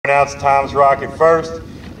announce Tom's rocket first.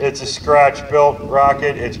 It's a scratch-built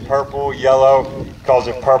rocket. It's purple, yellow. Calls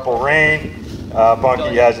it Purple Rain.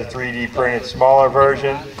 Bunky has a 3D printed smaller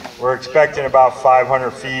version. We're expecting about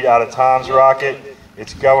 500 feet out of Tom's rocket.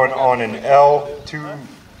 It's going on an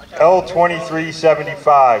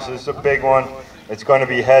L2375, so this is a big one. It's going to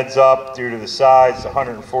be heads up due to the size,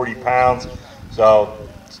 140 pounds. So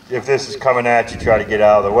if this is coming at you, try to get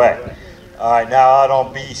out of the way. All right, now out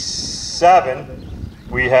on B7,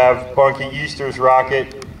 we have Bunky Easter's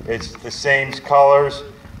rocket. It's the same colors.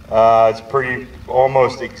 It's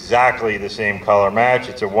almost exactly the same color match.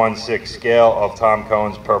 It's a 1/6 scale of Tom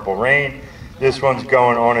Cohen's Purple Rain. This one's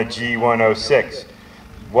going on a G106.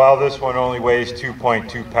 While this one only weighs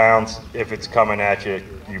 2.2 pounds, if it's coming at you,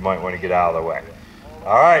 you might want to get out of the way.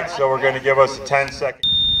 All right, so we're going to give us a 10-second.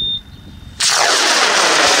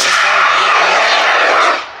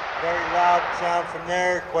 Very loud sound from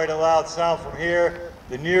there, quite a loud sound from here.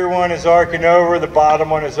 The near one is arcing over. The bottom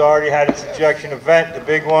one has already had its ejection event. The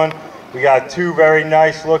big one, we got two very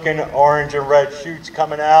nice looking orange and red chutes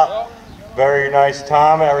coming out. Very nice,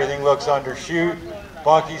 Tom. Everything looks undershoot.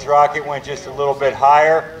 Bunky's rocket went just a little bit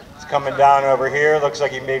higher. It's coming down over here. Looks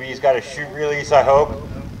like he's got a chute release, I hope.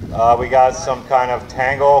 We got some kind of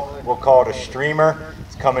tangle. We'll call it a streamer.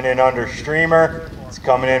 It's coming in under streamer. It's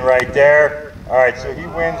coming in right there. All right, so he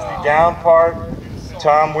wins the down part.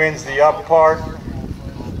 Tom wins the up part.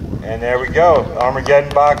 And there we go.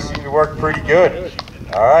 Armageddon box seemed to work pretty good.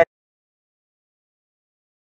 All right.